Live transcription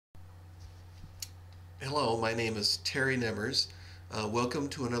Hello, my name is Terry Nemmers. Welcome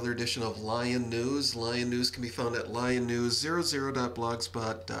to another edition of Lion News. Lion News can be found at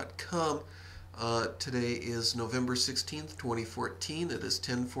lionnews00.blogspot.com. Today is November 16th, 2014. It is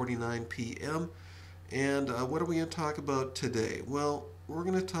 10:49 p.m. And what are we going to talk about today? Well, we're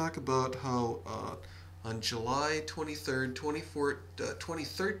going to talk about how on July 23rd,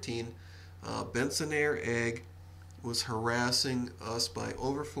 2013, Benson Air Ag was harassing us by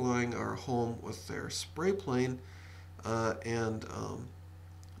overflowing our home with their spray plane. And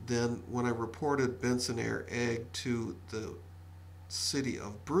then when I reported Benson Air Ag to the city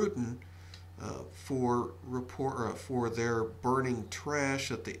of Brooten for their burning trash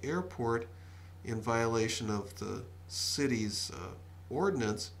at the airport in violation of the city's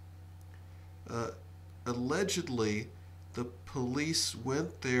ordinance, allegedly the police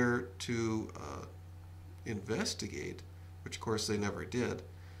went there to investigate, which of course they never did,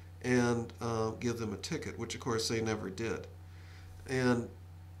 and give them a ticket, which of course they never did. And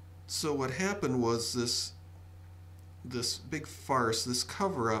so what happened was this big farce, this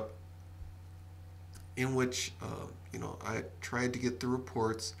cover-up, in which I tried to get the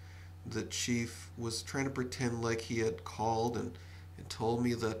reports. The chief was trying to pretend like he had called and told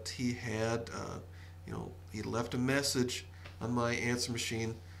me that he had he left a message on my answer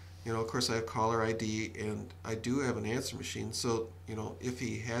machine. Of course I have caller ID and I do have an answer machine, so if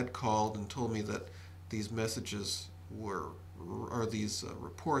he had called and told me that these messages were, or these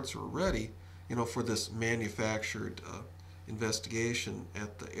reports were ready, for this manufactured investigation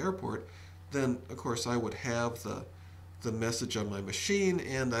at the airport, then of course I would have the message on my machine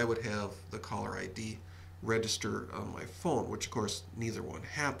and I would have the caller ID register on my phone, which of course neither one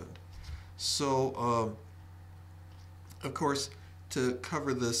happened. So of course, to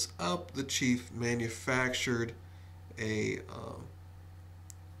cover this up, the chief manufactured a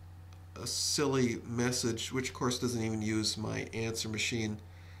silly message, which of course doesn't even use my answer machine,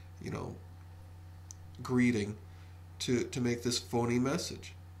 greeting to make this phony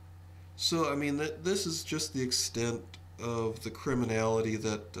message. So I mean, this is just the extent of the criminality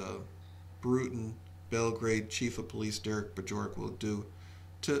that Brooten, Belgrade Chief of Police Derek Bjork will do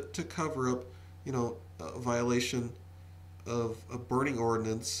to cover up, a violation of a burning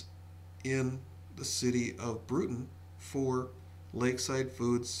ordinance in the city of Brooten for Lakeside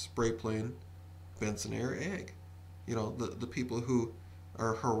Foods spray plane Benson Air Ag. The people who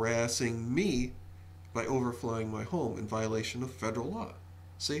are harassing me by overflying my home in violation of federal law.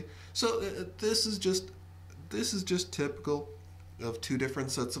 See? So this is just typical of two different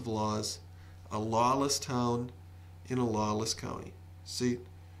sets of laws, a lawless town in a lawless county. See?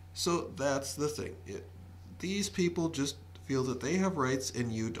 So that's the thing. These people just feel that they have rights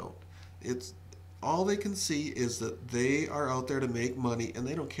and you don't. It's all they can see is that they are out there to make money and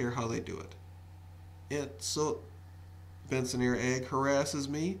they don't care how they do it. And so Benson Air Ag harasses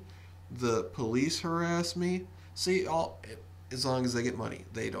me, the police harass me. See, as long as they get money,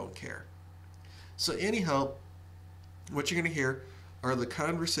 they don't care. So anyhow, what you're going to hear are the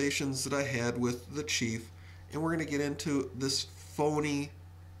conversations that I had with the chief, and we're going to get into this phony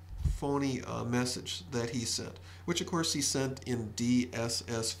message that he sent, which of course he sent in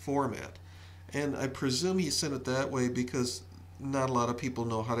DSS format. And I presume he sent it that way because not a lot of people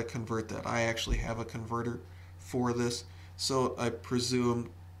know how to convert that. I actually have a converter for this, so I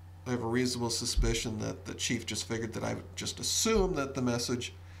presume, I have a reasonable suspicion that the chief just figured that I would just assume that the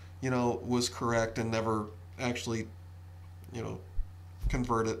message, was correct and never actually,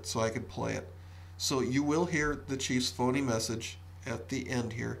 convert it so I could play it. So you will hear the chief's phony message at the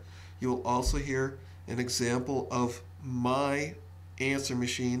end here. You will also hear an example of my answer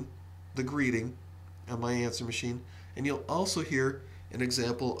machine, the greeting on my answer machine, and you'll also hear an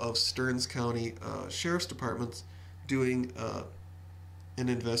example of Stearns County Sheriff's Department's doing an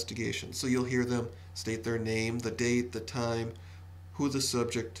investigation. So you'll hear them state their name, the date, the time, who the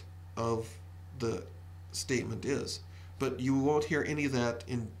subject of the statement is. But you won't hear any of that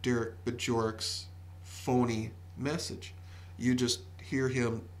in Derek Bjork's phony message. You just hear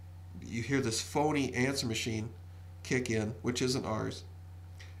him, you hear this phony answer machine kick in, which isn't ours,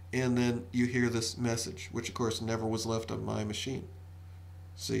 and then you hear this message, which of course never was left on my machine.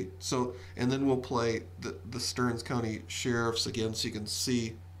 See, so, and then we'll play the Stearns County Sheriff's again so you can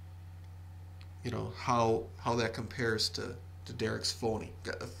see, how that compares to Derek's phony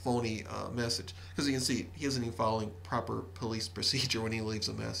message. Because you can see he isn't even following proper police procedure when he leaves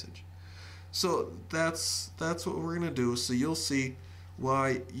a message. So that's what we're going to do. So you'll see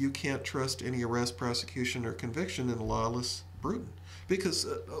why you can't trust any arrest, prosecution, or conviction in lawless Brooten. Because,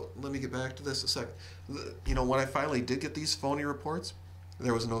 let me get back to this a second. When I finally did get these phony reports,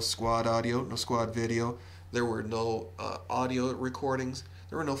 There was no squad audio, no squad video. There were no audio recordings.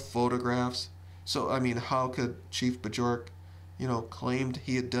 There were no photographs. So, I mean, how could Chief Bjork, claimed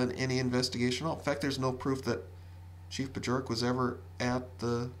he had done any investigation? In fact, there's no proof that Chief Bjork was ever at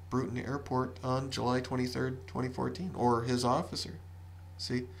the Brooten airport on July 23rd, 2014, or his officer.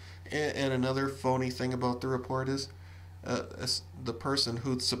 See? And another phony thing about the report is the person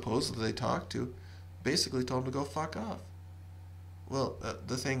who supposedly they talked to basically told him to go fuck off. Well,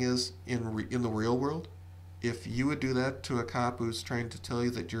 the thing is, in the real world, if you would do that to a cop who's trying to tell you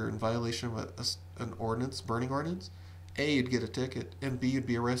that you're in violation of an ordinance, burning ordinance, A, you'd get a ticket, and B, you'd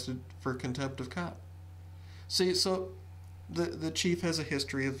be arrested for contempt of cop. See, so the chief has a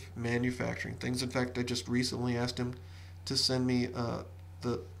history of manufacturing things. In fact, I just recently asked him to send me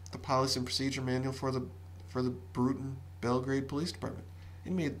the policy and procedure manual for the Brooten Belgrade Police Department. He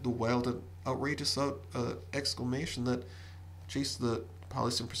made the wild and outrageous exclamation that, geez, the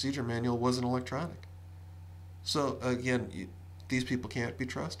policy and procedure manual wasn't electronic. So again, these people can't be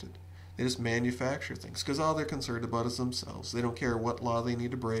trusted. They just manufacture things because all they're concerned about is themselves. They don't care what law they need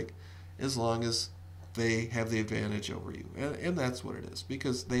to break as long as they have the advantage over you. And that's what it is,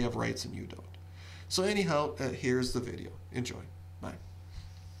 because they have rights and you don't. So anyhow, here's the video. Enjoy. Bye.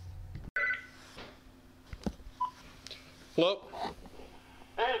 Hello?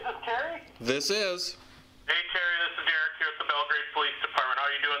 Hey, is this Terry? This is. Hey, Terry, this is Derek here at the Belgrade Police Department. How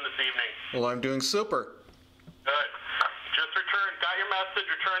are you doing this evening? Well, I'm doing super. Good. Just got your message,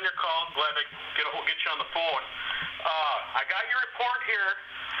 returned your call. Glad to get you on the phone. I got your report here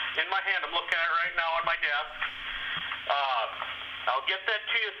in my hand. I'm looking at it right now on my desk. I'll get that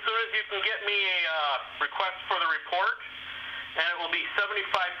to you as soon as you can get me a request for the report, and it will be 75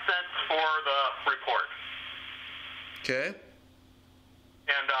 cents for the report. Okay.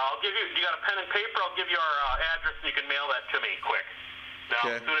 And I'll give you got a pen and paper? I'll give you our address, and you can mail that to me quick. Now,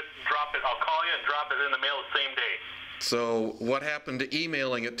 Okay. as soon as you drop it, I'll call you and drop it in the mail the same day. So what happened to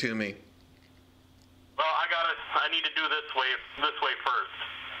emailing it to me? Well, I need to do this way first.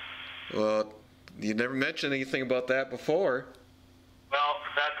 Well, you never mentioned anything about that before. Well,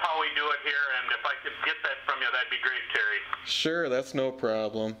 that's how we do it here, and if I could get that from you, that'd be great, Terry. Sure, that's no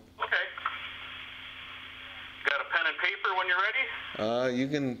problem. Okay. Got a pen and paper when you're ready? You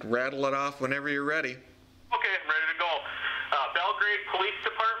can rattle it off whenever you're ready. Okay, I'm ready to go. Belgrade Police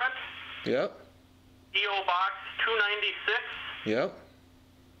Department, Yep. P.O. Box 296, Yep.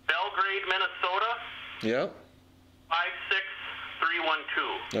 Belgrade, Minnesota, Yep.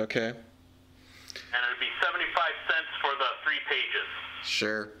 56312. Okay. And it would be 75 cents for the 3 pages.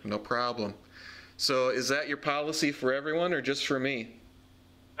 Sure, no problem. So is that your policy for everyone or just for me?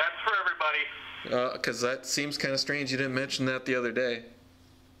 That's for everybody. Because that seems kind of strange. You didn't mention that the other day.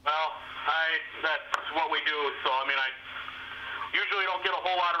 Well, that's what we do. So, I mean, I usually don't get a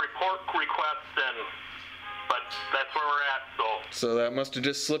whole lot of report requests, but that's where we're at. So that must have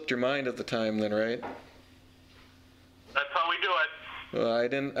just slipped your mind at the time then, right? That's how we do it. Well, I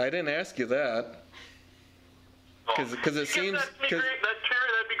didn't ask you that. Because it seems, Terry,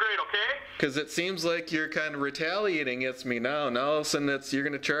 that'd be great, okay? because it seems like you're kind of retaliating against me now. Now all of a sudden you're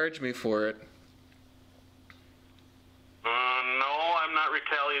going to charge me for it. No, I'm not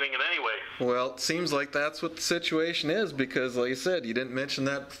retaliating in any way. Well, it seems like that's what the situation is, because like I said, you didn't mention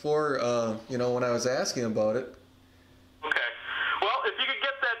that before, when I was asking about it. Okay. Well, if you could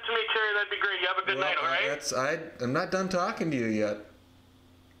get that to me, Terry, that'd be great. You have a good night, all right? I'm not done talking to you yet.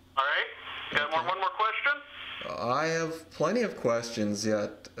 All right. Got one more question? I have plenty of questions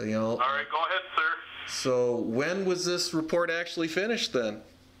yet, All right, go ahead, sir. So when was this report actually finished then?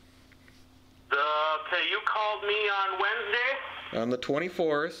 Okay, you called me on Wednesday? On the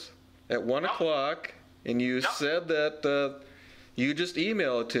 24th at 1 o'clock, and you said that you just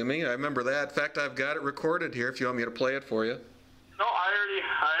emailed it to me. I remember that. In fact, I've got it recorded here if you want me to play it for you. No, I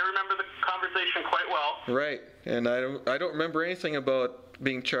remember the conversation quite well. Right, and I don't remember anything about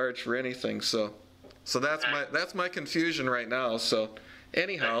being charged for anything, so that's my confusion right now. So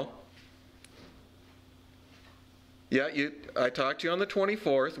anyhow, yeah, I talked to you on the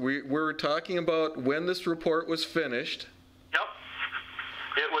 24th. We were talking about when this report was finished. Yep.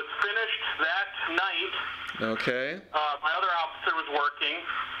 It was finished that night. Okay. My other officer was working,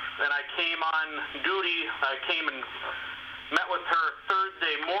 and I came on duty. I came and met with her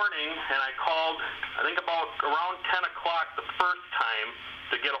Thursday morning, and I called, I think about around 10 o'clock the first time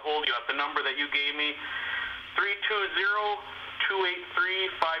to get a hold of you at the number that you gave me,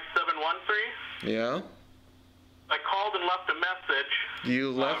 320-283-5713. Yeah. I called and left a message.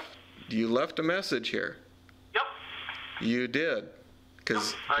 You left a message here. Yep. You did.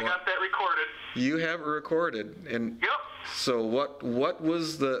 Because I got that recorded. You have it recorded, and Yep. so what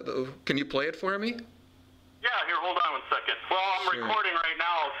was the? Can you play it for me? Yeah, here, hold on 1 second. Well, I'm Sure. recording right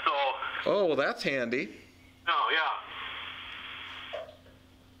now, so. Oh, well, that's handy. No, yeah.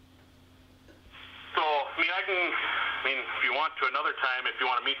 So, I mean, if you want to another time, if you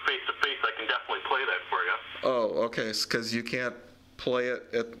want to meet face to face, I can definitely play that for you. Oh, okay, because you can't play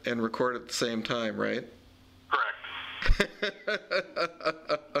it and record at the same time, right? Correct.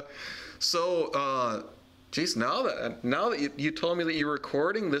 So, geez, now that you told me that you're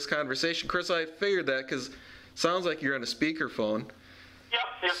recording this conversation, Chris, I figured that because it sounds like you're on a speakerphone. Yep,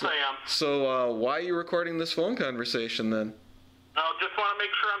 yes, I am. So, why are you recording this phone conversation then? I just want to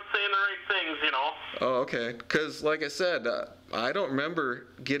make sure I'm saying the right things, you know. Oh, okay. Because, like I said, I don't remember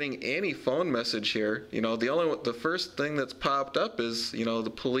getting any phone message here. You know, the first thing that's popped up is, you know, the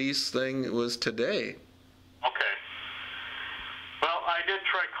police thing was today. Okay. Well, I did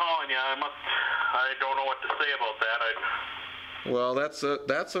try calling you. I don't know what to say about that. Well,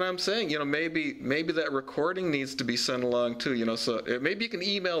 that's what I'm saying. You know, maybe that recording needs to be sent along too. You know, so maybe you can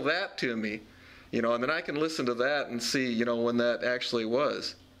email that to me. You know, and then I can listen to that and see, you know, when that actually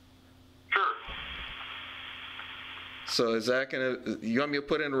was. Sure. So is that you want me to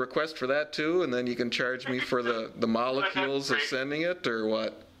put in a request for that too, and then you can charge me for the molecules of sending it, or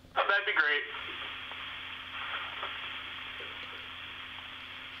what? That'd be great.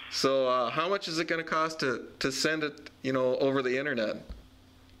 So how much is it going to cost to send it, you know, over the internet?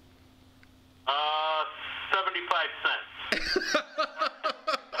 75 cents.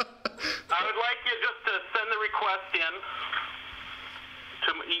 I would like you just to send the request in to,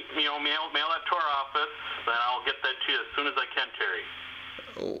 you know, mail that to our office, and I'll get that to you as soon as I can, Terry.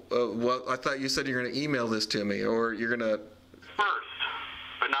 Oh, well, I thought you said you're going to email this to me, or you're going to... First,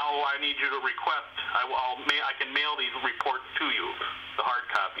 but now I need you to request. I can mail these reports to you, the hard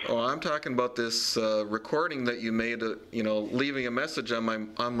copy. Oh, I'm talking about this recording that you made, you know, leaving a message on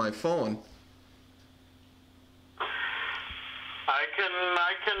my phone. I can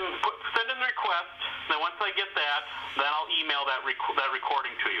send in the request, then once I get that, then I'll email that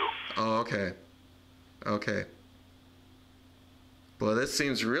recording to you. Oh, okay. Okay. Well, this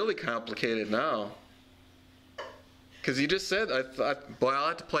seems really complicated now. Because you just said, well, I'll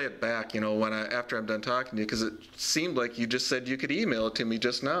have to play it back, you know, after I'm done talking to you, because it seemed like you just said you could email it to me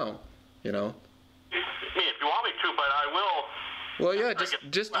just now, you know. If you want me to, but I will. Well, yeah,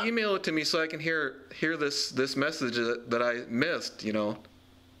 just email it to me so I can hear this message that I missed, you know.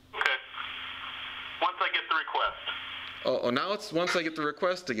 Okay. Once I get the request. Oh, now it's once I get the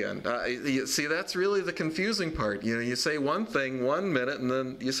request again. See, that's really the confusing part. You know, you say one thing 1 minute, and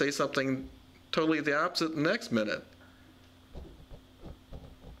then you say something totally the opposite the next minute.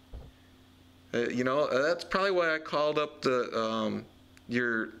 You know, that's probably why I called up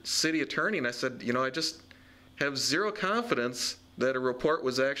your city attorney, and I said, you know, I just have zero confidence that a report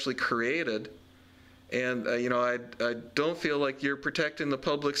was actually created, and you know, I don't feel like you're protecting the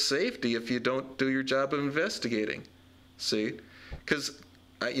public's safety if you don't do your job of investigating. See, because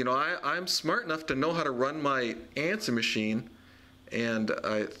you know, I'm smart enough to know how to run my answer machine, and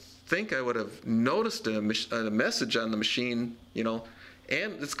I think I would have noticed a message on the machine, you know,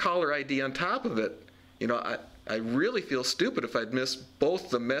 and it's caller ID on top of it. You know, I really feel stupid if I'd missed both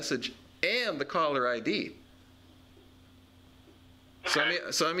the message and the caller ID. So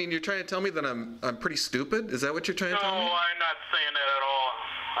I mean, you're trying to tell me that I'm pretty stupid? Is that what you're trying to tell me? No, I'm not saying that at all.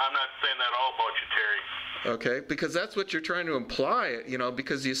 I'm not saying that at all about you, Terry. Okay, because that's what you're trying to imply, you know,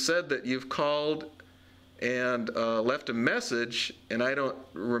 because you said that you've called and left a message, and I don't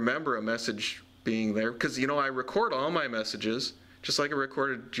remember a message being there, because, you know, I record all my messages, just like I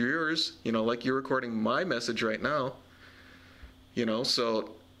recorded yours, you know, like you're recording my message right now, you know,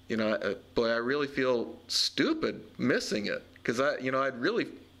 so, you know, boy, I really feel stupid missing it, because I'd really,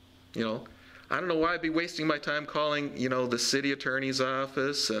 you know, I don't know why I'd be wasting my time calling, you know, the city attorney's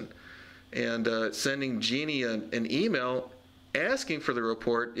office and sending Jeannie an email asking for the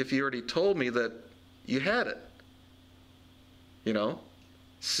report if you already told me that you had it. You know?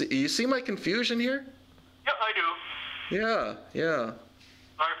 You see my confusion here? Yep, I do. Yeah.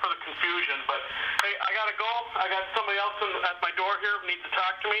 Sorry for the confusion, but hey, I gotta go. I got somebody else at my door here who needs to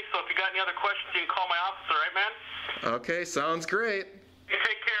talk to me, so if you got any other questions, you can call my office, all right, man? Okay, sounds great. You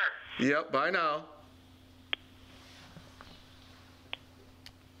take care. Yep, bye now.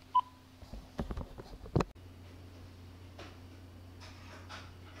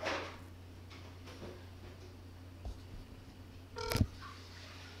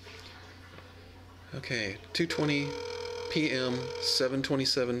 Okay, 2:20 p.m.,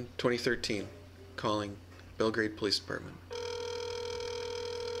 7/27/2013, calling Belgrade Police Department.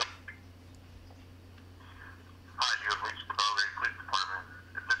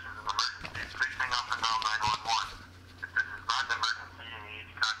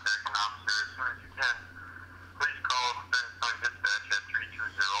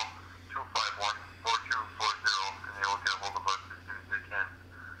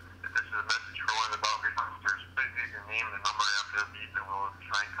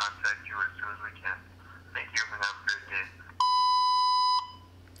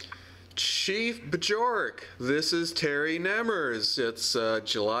 Chief Bjork, this is Terry Nemmers. It's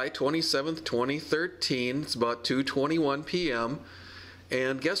July 27th, 2013. It's about 2:21 p.m.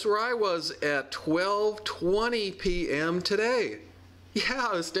 And guess where I was at 12:20 p.m. today? Yeah,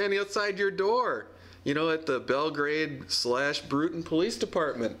 I was standing outside your door, you know, at the Belgrade / Brooten Police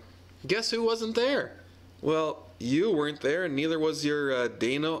Department. Guess who wasn't there? Well, you weren't there, and neither was your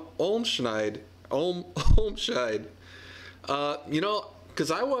Dana Olmscheid. You know, because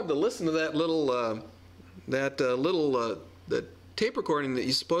I wanted to listen to that little, that tape recording that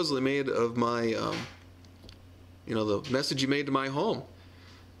you supposedly made of my, you know, the message you made to my home,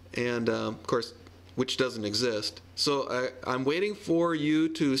 and of course, which doesn't exist. So I'm waiting for you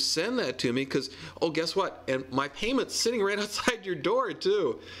to send that to me, because, oh, guess what? And my payment's sitting right outside your door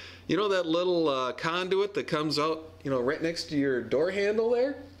too. You know that little conduit that comes out, you know, right next to your door handle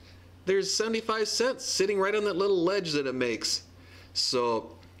there? There's 75 cents sitting right on that little ledge that it makes.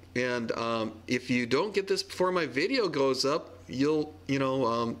 So, and if you don't get this before my video goes up, you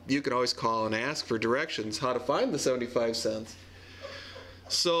can always call and ask for directions how to find the 75 cents.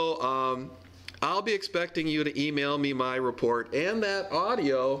 So I'll be expecting you to email me my report and that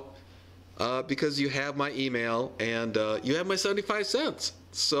audio because you have my email and you have my 75 cents.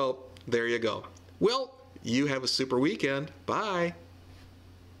 So there you go. Well, you have a super weekend. Bye.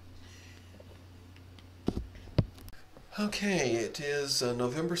 Okay, it is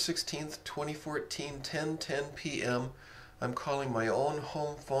November 16th, 2014, 10:10 p.m. I'm calling my own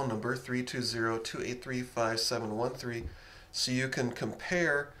home phone number, 320-283-5713, so you can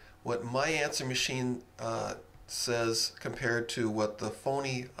compare what my answer machine says compared to what the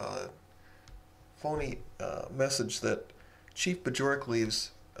phony message that Chief Bjork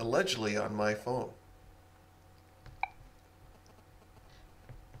leaves allegedly on my phone.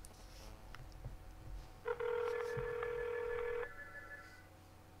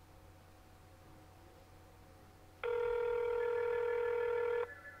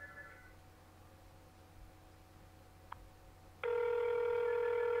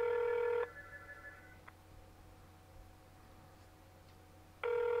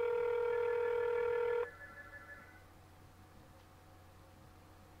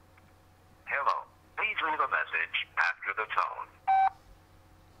 Hello. Please leave a message after the tone.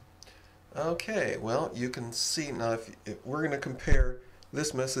 Okay, well, you can see now if we're going to compare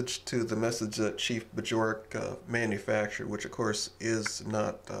this message to the message that Chief Bjork manufactured, which of course is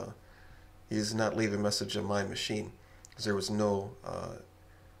not he's not leaving a message on my machine, because there was no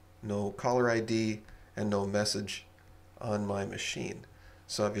caller ID and no message on my machine.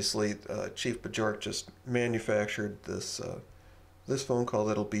 So obviously Chief Bjork just manufactured this this phone call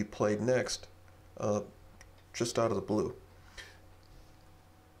that'll be played next, just out of the blue.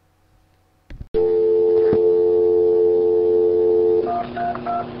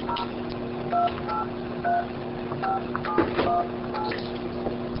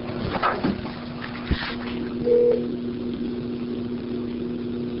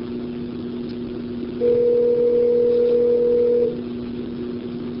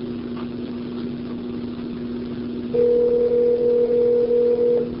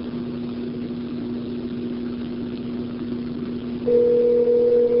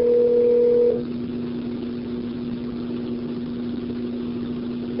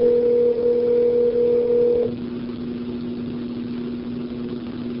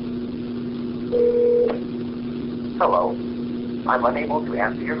 Hello. I'm unable to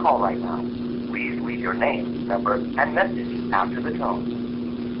answer your call right now. Please leave your name, number, and message after the tone.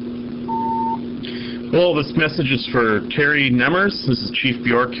 Hello, this message is for Terry Nemmers. This is Chief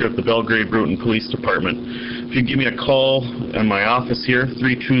Bjork here at the Belgrade Brooten Police Department. If you give me a call in my office here,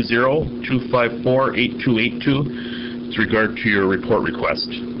 320-254-8282, with regard to your report request.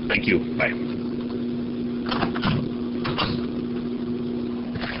 Thank you. Bye.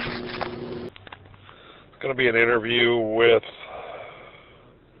 It's going to be an interview with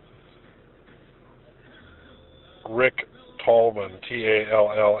Rick Tallman,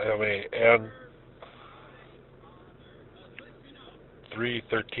 Tallman,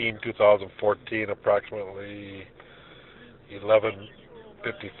 3/13/2014, approximately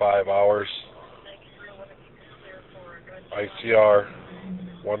 11:55 hours. ICR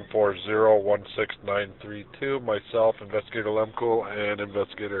 140-16932. Myself, Investigator Lemkool, and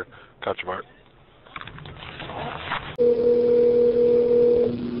Investigator Kachmart.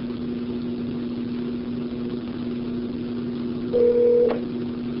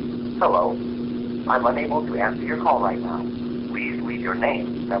 Hello. I'm unable to answer your call right now. Please leave your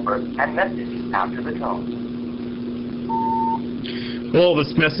name, number, and message after the tone. Hello,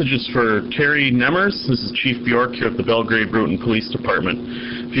 this message is for Terry Nemmers. This is Chief Bjork here at the Belgrade Brooten Police Department.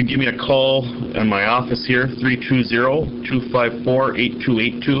 If you give me a call in my office here,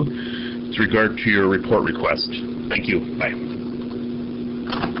 320-254-8282, with regard to your report request. Thank you. Bye.